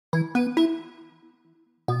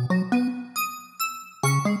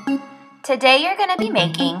Today you're going to be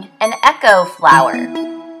making an echo flower.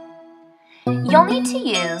 You'll need to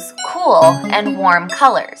use cool and warm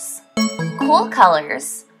colors. Cool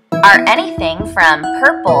colors are anything from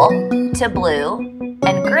purple to blue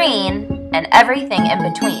and green and everything in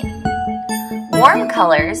between. Warm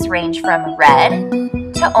colors range from red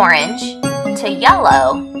to orange to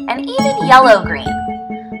yellow and even yellow-green.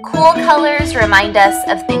 Cool colors remind us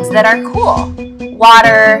of things that are cool: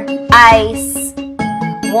 water, ice.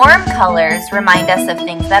 Warm colors remind us of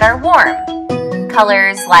things that are warm.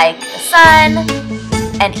 Colors like the sun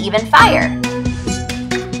and even fire.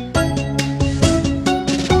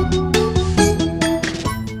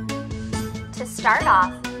 To start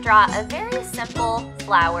off, draw a very simple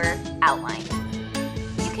flower outline.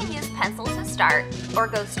 You can use pencil to start or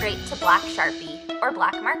go straight to black Sharpie or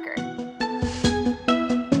black marker.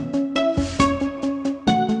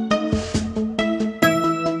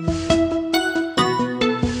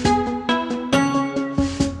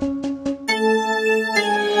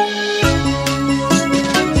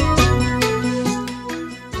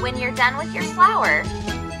 When you're done with your flower,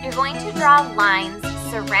 you're going to draw lines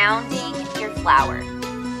surrounding your flower.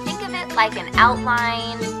 Think of it like an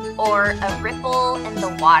outline or a ripple in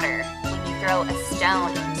the water when you throw a stone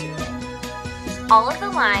into it. All of the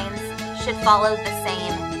lines should follow the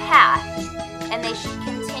same path, and they should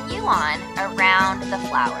continue on around the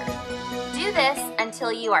flower. Do this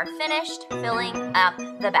until you are finished filling up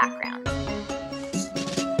the background.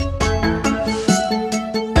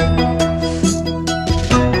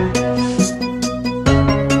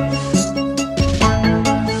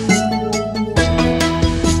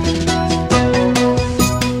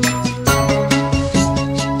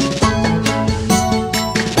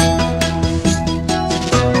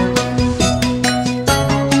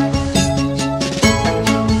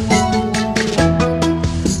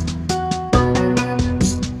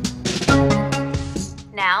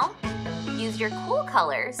 Now, use your cool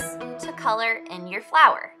colors to color in your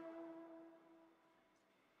flower.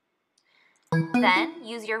 Then,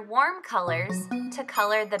 use your warm colors to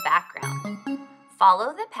color the background.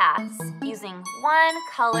 Follow the paths using one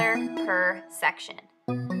color per section.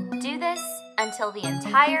 Do this until the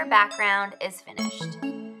entire background is finished.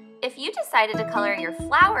 If you decided to color your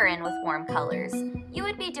flower in with warm colors, you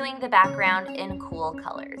would be doing the background in cool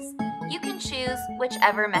colors. You can choose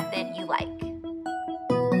whichever method you like.